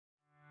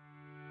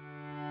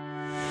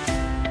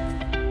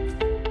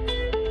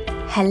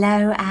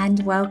Hello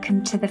and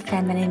welcome to the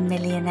Feminine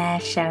Millionaire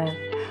Show.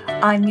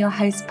 I'm your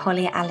host,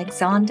 Polly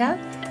Alexander.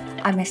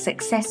 I'm a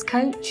success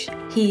coach,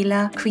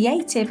 healer,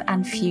 creative,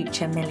 and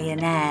future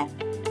millionaire.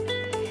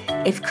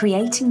 If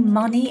creating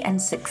money and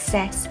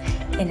success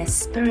in a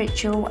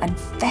spiritual and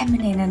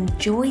feminine and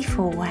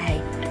joyful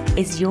way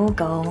is your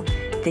goal,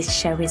 this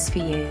show is for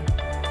you.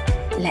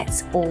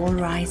 Let's all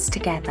rise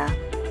together.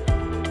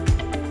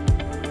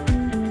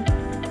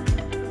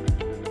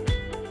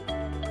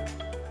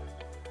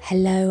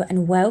 Hello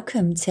and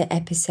welcome to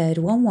episode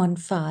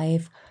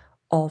 115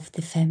 of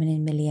the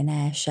Feminine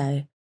Millionaire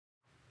Show.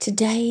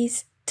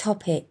 Today's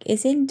topic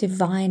is in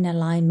divine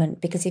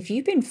alignment because if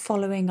you've been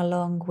following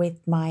along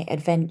with my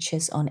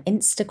adventures on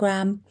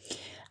Instagram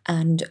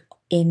and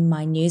in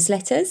my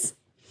newsletters,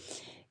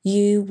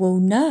 you will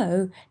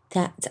know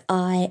that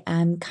I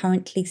am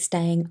currently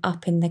staying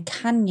up in the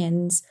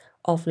canyons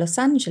of Los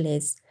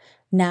Angeles,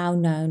 now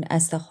known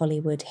as the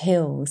Hollywood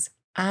Hills.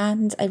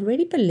 And I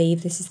really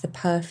believe this is the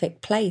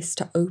perfect place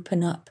to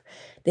open up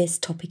this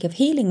topic of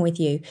healing with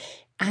you.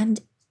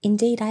 And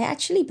indeed, I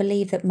actually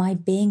believe that my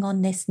being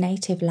on this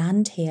native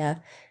land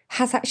here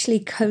has actually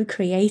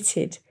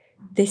co-created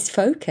this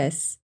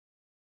focus.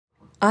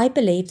 I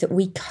believe that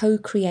we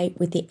co-create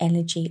with the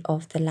energy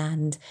of the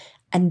land,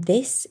 and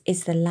this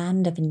is the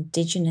land of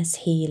indigenous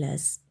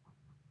healers.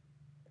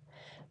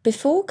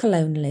 Before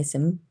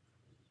colonialism,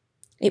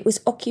 it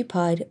was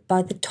occupied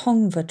by the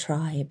Tongva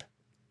tribe.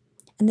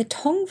 And the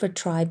Tongva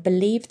tribe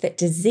believed that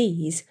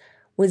disease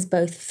was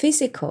both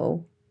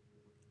physical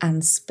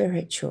and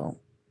spiritual.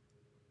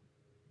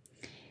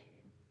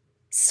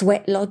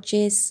 Sweat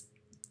lodges,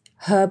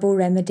 herbal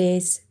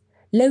remedies,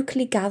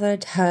 locally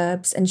gathered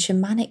herbs and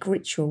shamanic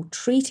ritual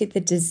treated the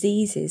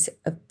diseases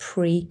of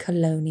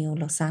pre-colonial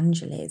Los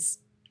Angeles.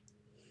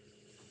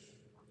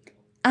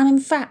 And in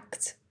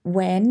fact,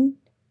 when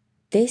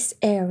this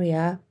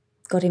area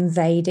got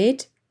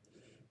invaded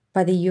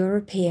by the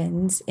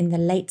Europeans in the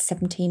late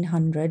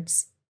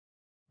 1700s,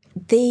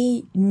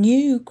 the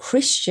new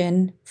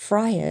Christian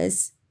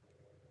friars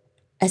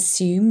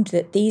assumed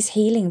that these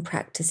healing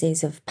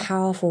practices of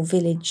powerful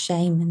village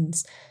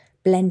shamans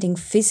blending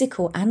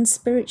physical and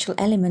spiritual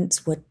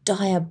elements were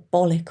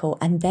diabolical,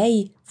 and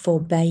they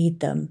forbade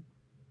them.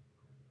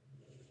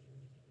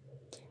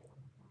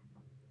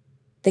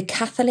 The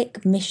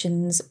Catholic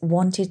missions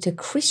wanted to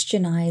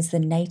Christianize the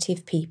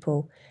native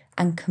people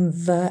and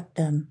convert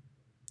them.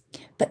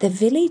 But the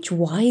village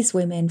wise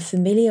women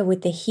familiar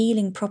with the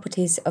healing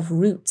properties of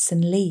roots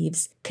and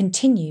leaves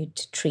continued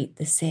to treat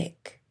the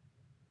sick.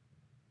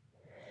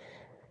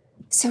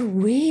 So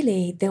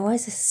really, there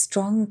was a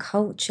strong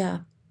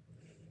culture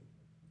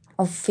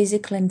of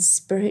physical and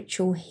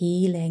spiritual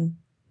healing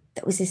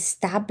that was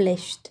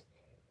established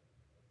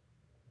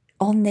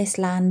on this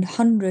land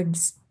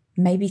hundreds,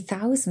 maybe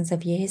thousands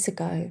of years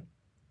ago.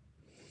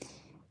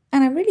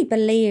 And I really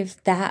believe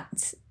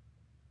that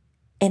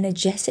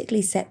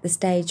energetically set the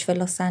stage for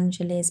Los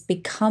Angeles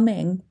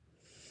becoming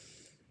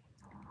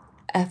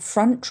a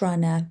front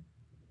runner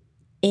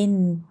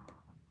in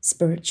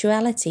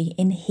spirituality,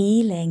 in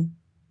healing,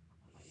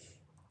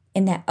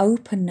 in their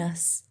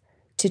openness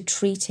to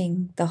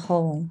treating the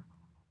whole.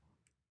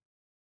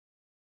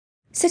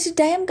 So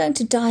today I'm going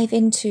to dive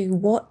into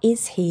what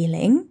is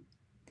healing,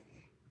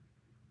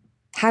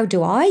 how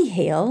do I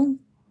heal,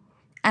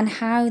 and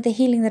how the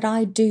healing that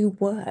I do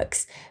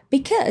works.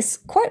 Because,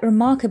 quite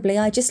remarkably,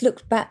 I just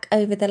looked back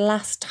over the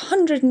last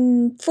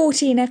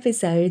 114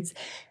 episodes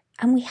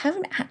and we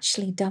haven't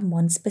actually done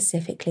one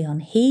specifically on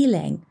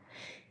healing.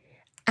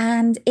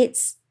 And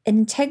it's an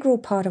integral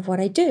part of what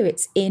I do.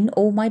 It's in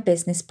all my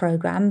business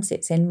programs.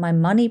 It's in my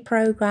money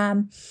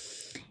program.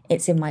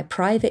 It's in my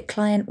private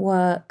client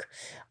work.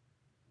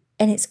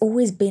 And it's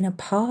always been a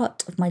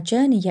part of my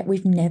journey, yet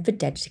we've never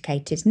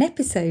dedicated an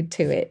episode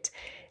to it.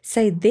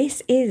 So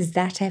this is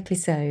that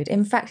episode.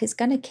 In fact, it's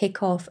going to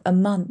kick off a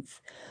month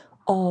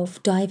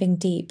of diving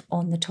deep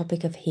on the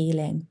topic of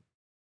healing.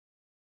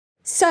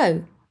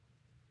 So,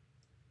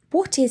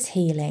 what is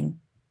healing?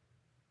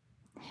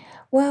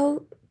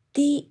 Well,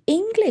 the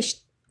English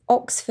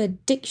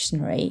Oxford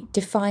Dictionary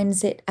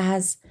defines it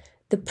as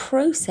the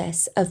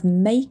process of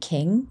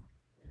making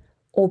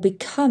or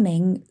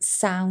becoming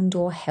sound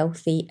or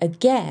healthy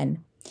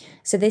again.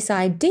 So this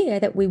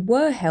idea that we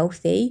were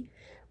healthy,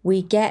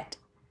 we get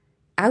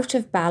out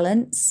of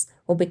balance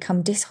or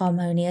become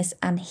disharmonious,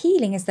 and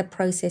healing is the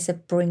process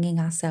of bringing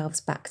ourselves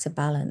back to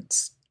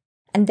balance.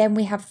 And then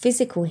we have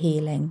physical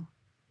healing.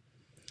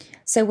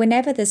 So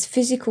whenever there's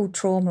physical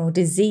trauma or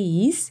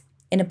disease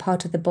in a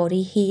part of the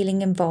body,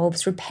 healing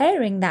involves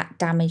repairing that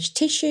damaged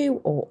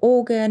tissue or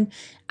organ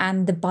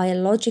and the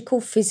biological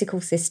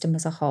physical system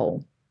as a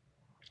whole.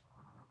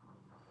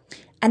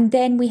 And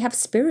then we have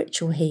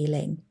spiritual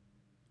healing.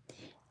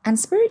 And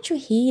spiritual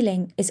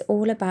healing is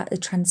all about the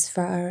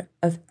transfer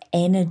of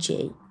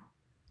energy.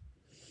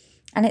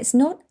 And it's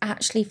not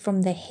actually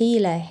from the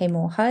healer, him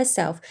or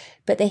herself,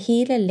 but the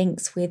healer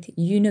links with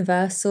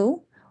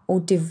universal or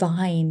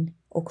divine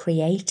or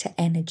creator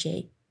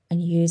energy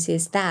and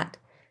uses that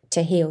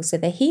to heal. So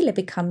the healer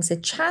becomes a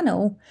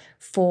channel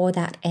for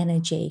that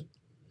energy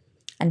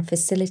and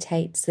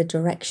facilitates the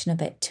direction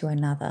of it to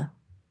another.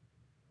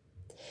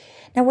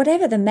 Now,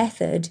 whatever the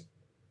method,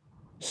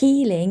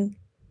 healing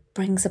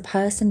brings a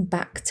person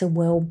back to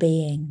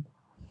well-being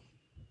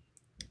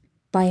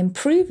by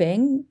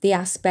improving the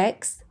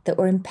aspects that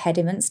were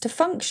impediments to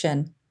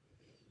function.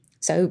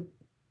 So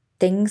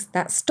things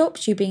that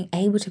stops you being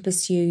able to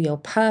pursue your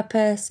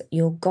purpose,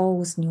 your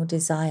goals, and your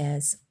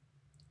desires.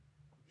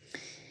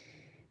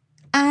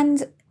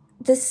 And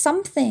there's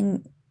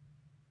something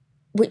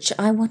which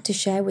I want to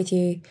share with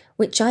you,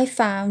 which I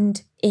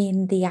found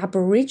in the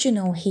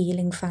Aboriginal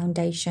Healing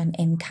Foundation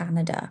in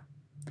Canada.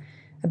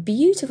 A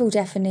beautiful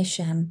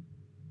definition.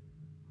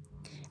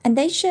 And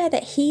they share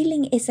that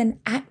healing is an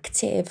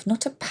active,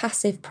 not a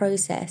passive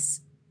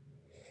process.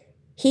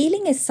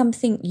 Healing is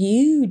something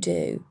you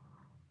do,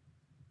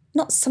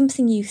 not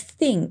something you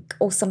think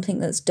or something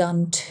that's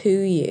done to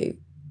you.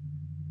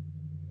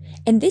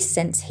 In this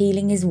sense,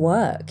 healing is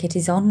work. It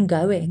is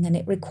ongoing and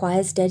it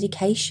requires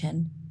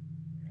dedication.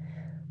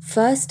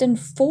 First and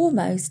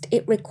foremost,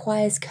 it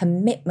requires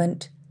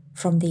commitment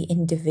from the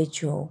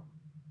individual.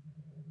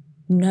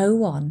 No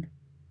one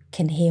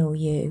can heal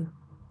you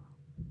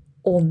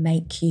or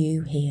make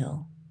you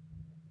heal.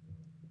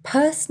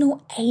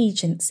 Personal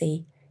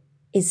agency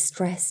is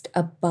stressed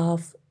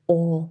above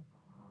all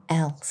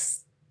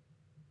else.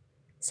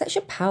 Such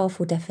a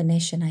powerful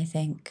definition, I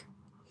think.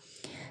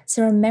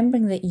 So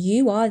remembering that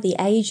you are the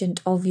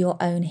agent of your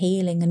own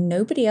healing and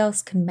nobody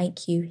else can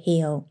make you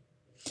heal.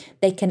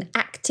 They can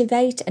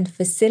activate and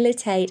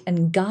facilitate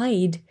and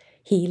guide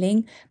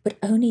healing, but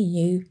only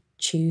you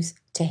choose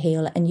to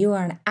heal. And you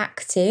are an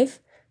active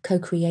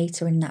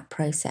co-creator in that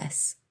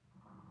process.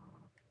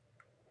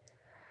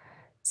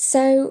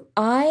 So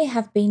I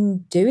have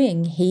been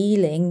doing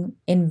healing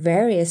in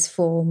various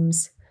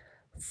forms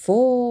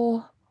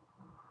for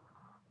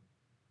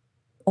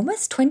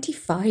almost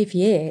 25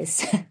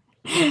 years,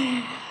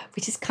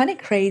 which is kind of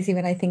crazy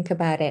when I think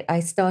about it. I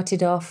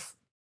started off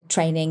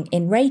training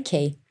in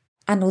Reiki,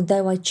 and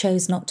although I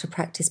chose not to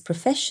practice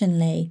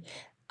professionally,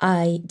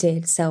 I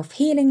did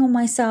self-healing on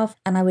myself,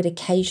 and I would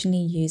occasionally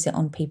use it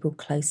on people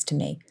close to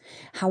me.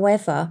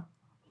 However,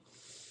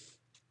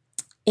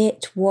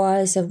 it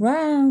was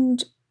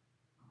around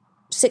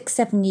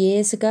 6-7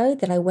 years ago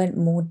that I went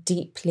more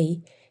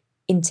deeply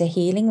into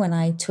healing when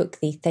I took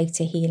the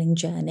Theta Healing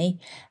journey,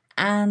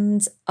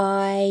 and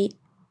I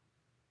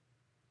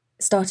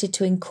started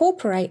to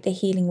incorporate the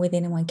healing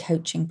within my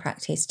coaching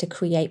practice to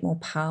create more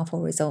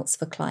powerful results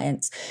for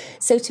clients.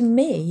 So to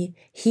me,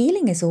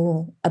 healing is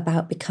all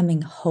about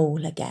becoming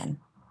whole again.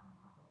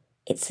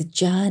 It's a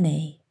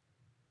journey.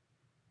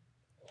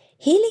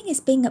 Healing is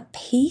being at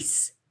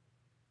peace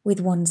with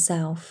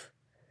oneself.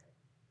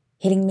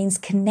 Healing means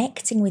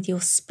connecting with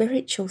your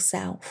spiritual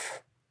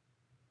self.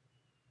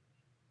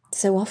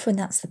 So often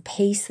that's the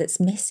piece that's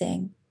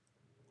missing.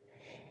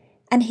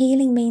 And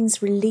healing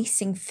means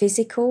releasing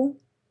physical,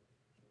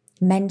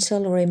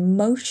 mental, or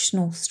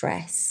emotional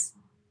stress.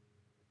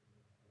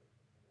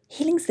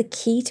 Healing's the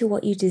key to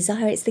what you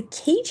desire. It's the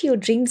key to your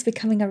dreams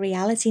becoming a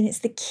reality, and it's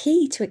the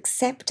key to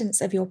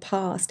acceptance of your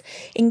past,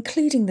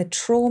 including the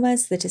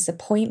traumas, the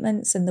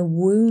disappointments, and the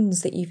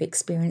wounds that you've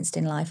experienced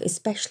in life,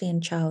 especially in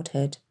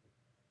childhood.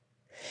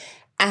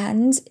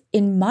 And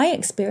in my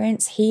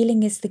experience,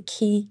 healing is the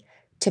key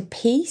to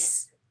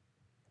peace,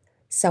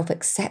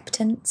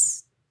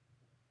 self-acceptance,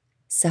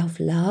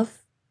 self-love,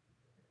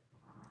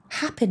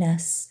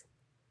 happiness,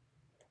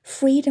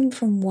 freedom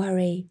from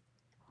worry,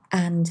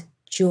 and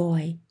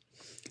joy.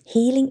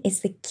 Healing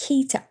is the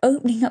key to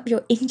opening up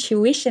your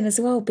intuition as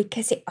well,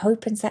 because it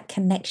opens that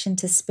connection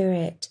to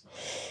spirit.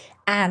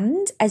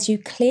 And as you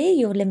clear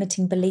your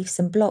limiting beliefs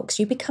and blocks,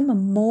 you become a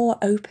more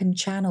open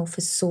channel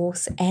for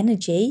source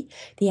energy,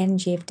 the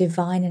energy of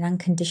divine and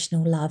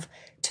unconditional love,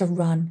 to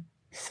run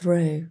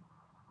through.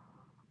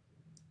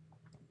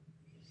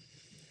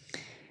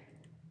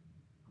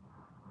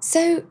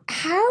 So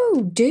how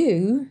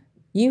do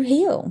you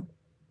heal?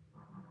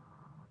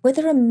 Well,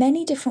 there are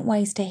many different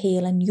ways to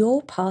heal, and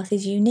your path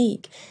is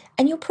unique.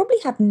 And you'll probably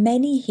have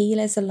many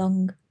healers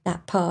along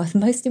that path,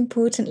 most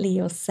importantly,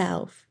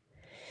 yourself.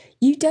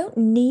 You don't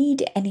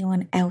need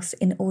anyone else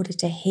in order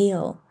to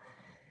heal.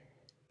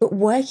 But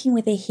working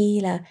with a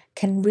healer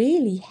can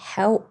really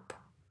help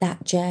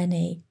that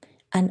journey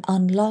and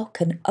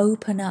unlock and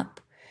open up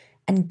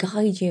and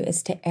guide you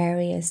as to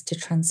areas to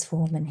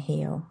transform and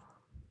heal.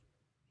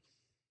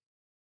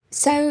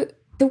 So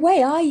the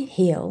way I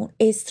heal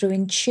is through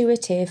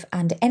intuitive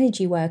and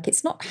energy work.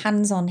 It's not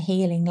hands-on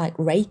healing like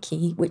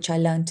Reiki, which I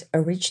learned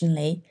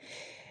originally.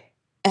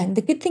 And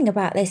the good thing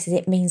about this is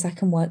it means I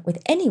can work with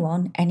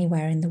anyone,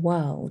 anywhere in the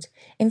world.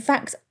 In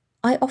fact,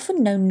 I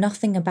often know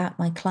nothing about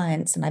my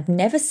clients and I've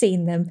never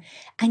seen them,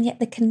 and yet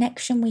the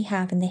connection we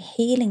have and the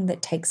healing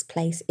that takes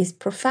place is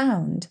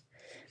profound.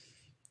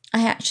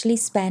 I actually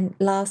spent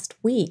last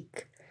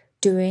week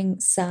doing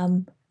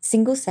some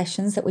single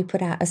sessions that we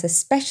put out as a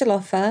special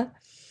offer,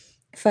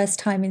 first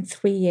time in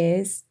 3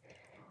 years.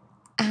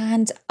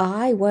 And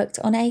I worked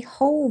on a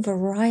whole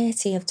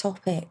variety of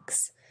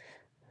topics,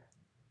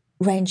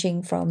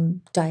 ranging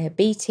from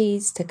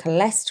diabetes to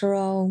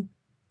cholesterol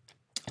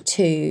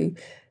to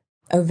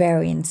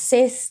ovarian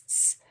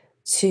cysts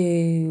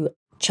to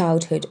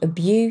childhood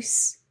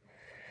abuse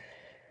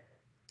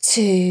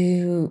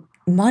to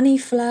money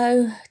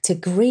flow to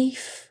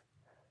grief.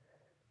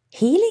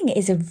 Healing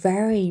is a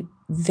very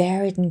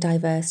varied and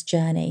diverse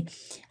journey.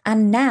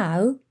 And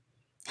now,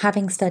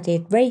 having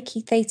studied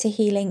Reiki, Theta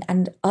healing,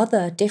 and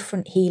other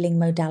different healing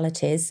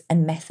modalities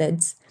and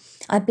methods,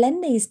 I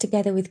blend these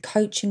together with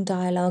coaching,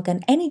 dialogue,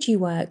 and energy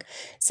work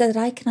so that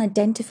I can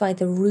identify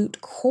the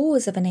root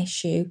cause of an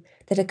issue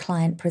that a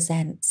client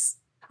presents.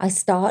 I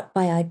start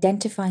by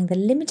identifying the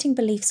limiting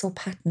beliefs or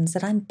patterns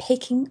that I'm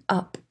picking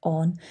up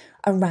on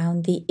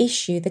around the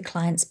issue the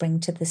clients bring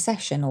to the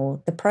session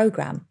or the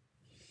program.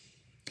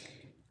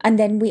 And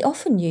then we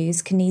often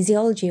use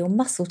kinesiology or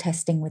muscle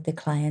testing with the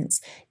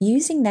clients,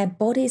 using their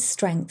body's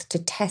strength to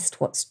test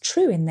what's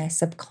true in their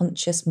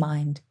subconscious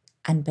mind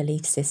and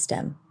belief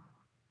system.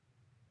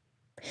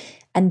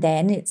 And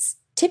then it's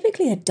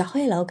typically a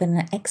dialogue and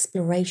an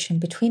exploration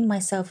between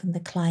myself and the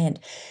client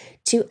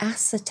to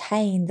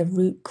ascertain the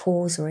root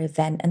cause or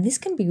event. And this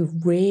can be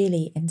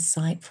really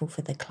insightful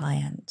for the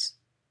client.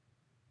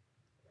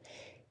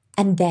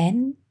 And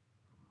then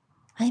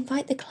I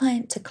invite the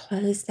client to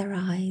close their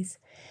eyes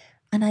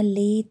and I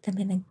lead them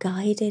in a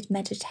guided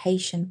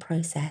meditation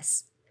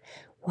process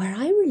where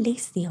I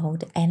release the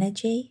old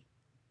energy,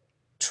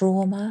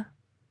 trauma,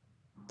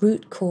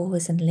 root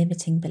cause, and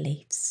limiting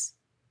beliefs.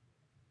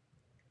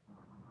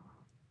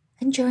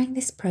 And during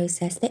this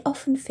process, they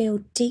often feel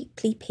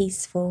deeply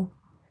peaceful,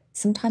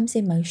 sometimes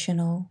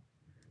emotional.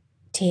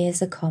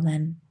 Tears are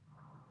common.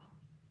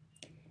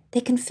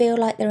 They can feel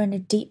like they're in a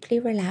deeply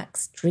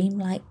relaxed,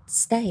 dreamlike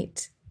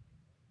state,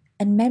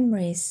 and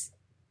memories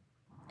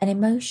and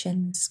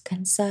emotions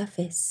can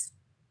surface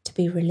to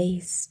be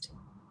released.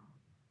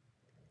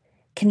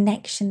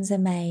 Connections are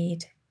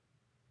made.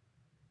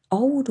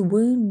 Old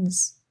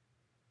wounds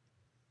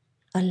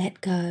are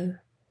let go.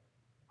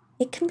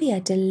 It can be a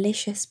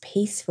delicious,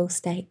 peaceful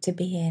state to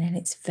be in, and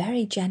it's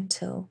very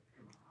gentle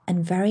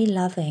and very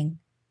loving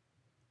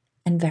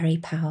and very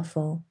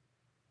powerful.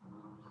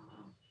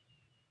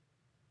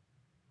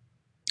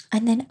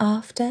 And then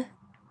after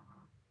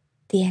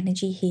the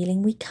energy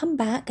healing, we come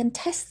back and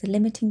test the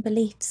limiting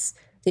beliefs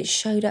that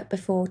showed up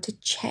before to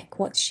check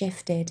what's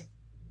shifted.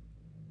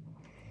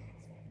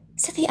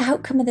 So the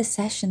outcome of the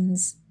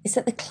sessions is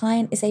that the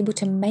client is able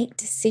to make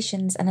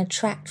decisions and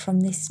attract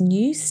from this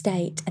new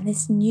state and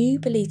this new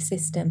belief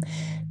system.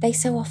 They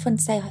so often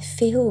say, I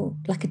feel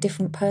like a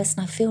different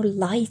person, I feel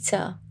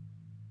lighter.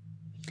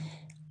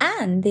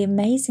 And the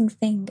amazing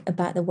thing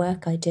about the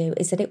work I do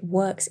is that it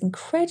works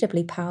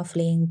incredibly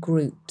powerfully in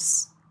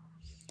groups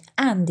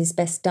and is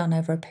best done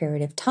over a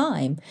period of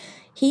time.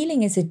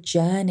 Healing is a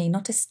journey,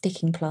 not a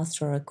sticking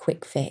plaster or a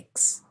quick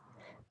fix,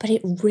 but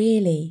it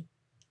really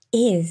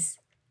is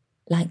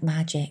like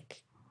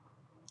magic.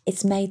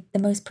 It's made the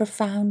most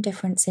profound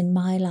difference in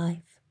my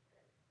life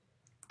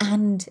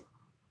and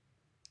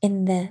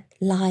in the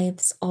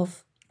lives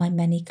of my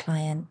many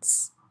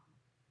clients.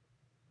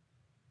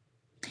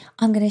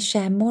 I'm going to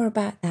share more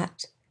about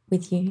that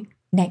with you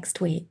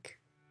next week.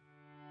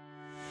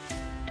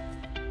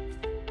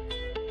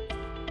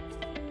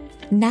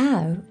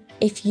 Now,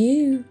 if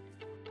you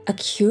are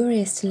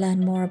curious to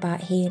learn more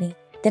about healing,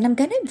 then I'm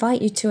going to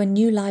invite you to a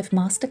new live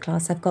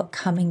masterclass I've got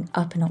coming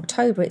up in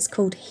October. It's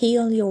called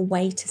Heal Your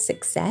Way to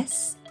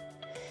Success.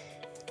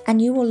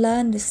 And you will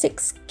learn the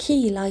 6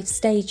 key life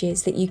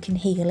stages that you can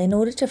heal in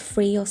order to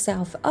free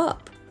yourself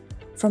up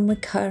from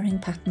recurring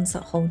patterns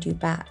that hold you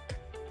back.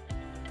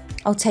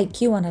 I'll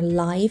take you on a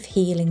live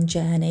healing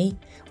journey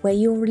where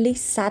you'll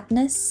release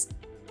sadness,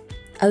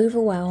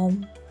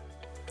 overwhelm,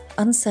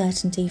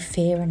 uncertainty,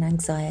 fear, and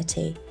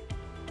anxiety.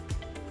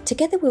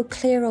 Together we'll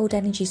clear old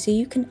energy so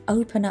you can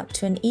open up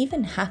to an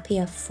even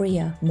happier,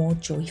 freer, more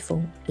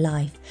joyful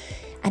life.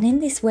 And in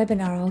this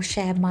webinar, I'll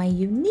share my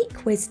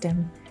unique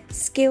wisdom,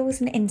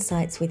 skills, and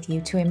insights with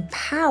you to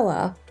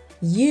empower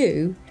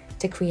you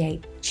to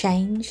create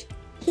change,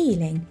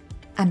 healing,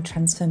 and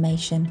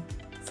transformation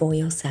for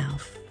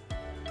yourself.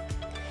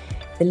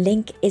 The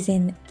link is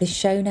in the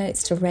show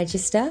notes to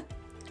register.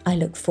 I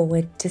look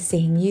forward to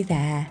seeing you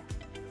there.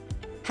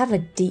 Have a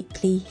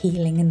deeply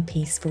healing and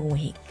peaceful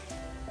week.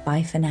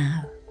 Bye for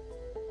now.